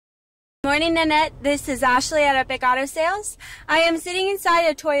Morning, Nannette. This is Ashley at Epic Auto Sales. I am sitting inside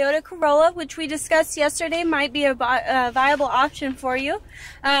a Toyota Corolla, which we discussed yesterday might be a viable option for you.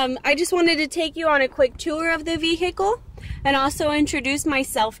 I just wanted to take you on a quick tour of the vehicle and also introduce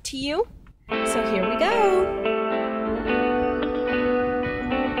myself to you. So here we go.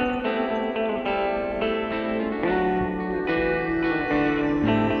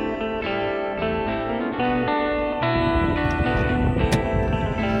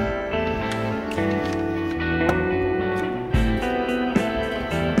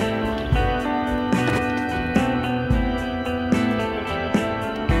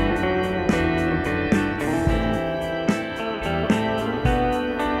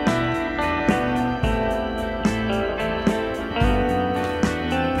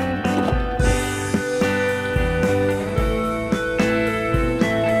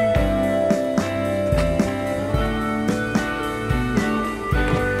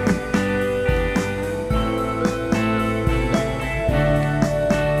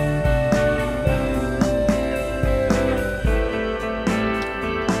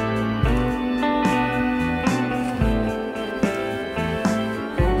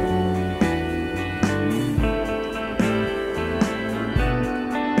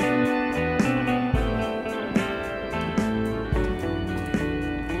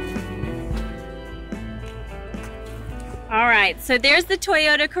 Alright, so there's the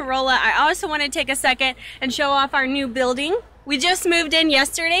Toyota Corolla. I also want to take a second and show off our new building. We just moved in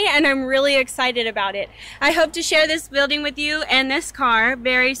yesterday and I'm really excited about it. I hope to share this building with you and this car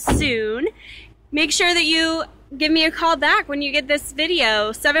very soon. Make sure that you give me a call back when you get this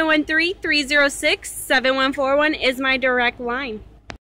video. 713-306-7141 is my direct line.